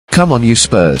Come on you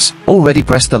Spurs, already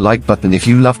press the like button if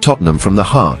you love Tottenham from the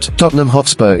heart. Tottenham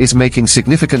Hotspur is making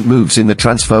significant moves in the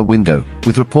transfer window,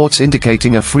 with reports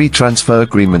indicating a free transfer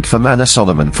agreement for Mana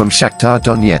Solomon from Shakhtar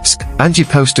Donetsk. Ange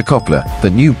Postecoglou, the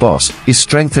new boss, is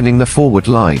strengthening the forward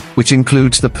line, which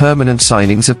includes the permanent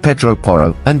signings of Pedro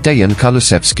Porro and Dejan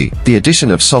Kulusevski. The addition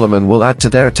of Solomon will add to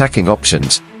their attacking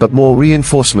options, but more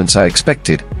reinforcements are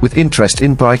expected, with interest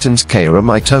in Brighton's Keira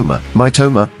Mitoma.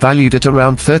 Mitoma, valued at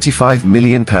around £35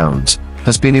 million,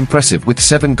 has been impressive with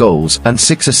 7 goals and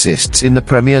 6 assists in the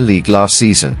Premier League last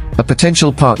season. A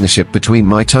potential partnership between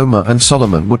Mitoma and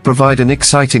Solomon would provide an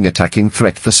exciting attacking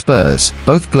threat for Spurs.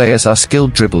 Both players are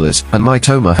skilled dribblers, and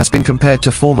Mitoma has been compared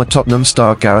to former Tottenham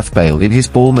star Gareth Bale in his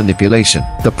ball manipulation.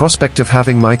 The prospect of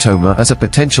having Mitoma as a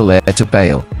potential heir to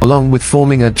Bale, along with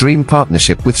forming a dream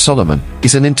partnership with Solomon,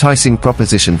 is an enticing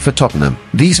proposition for Tottenham.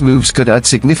 These moves could add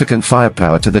significant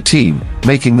firepower to the team,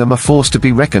 making them a force to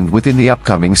be reckoned with in the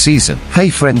upcoming season. Hey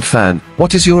fan,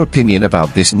 what is your opinion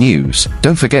about this news?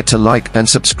 Don't forget to like and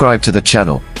subscribe to the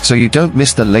channel, so you don't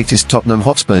miss the latest Tottenham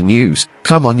Hotspur news.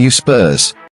 Come on you Spurs!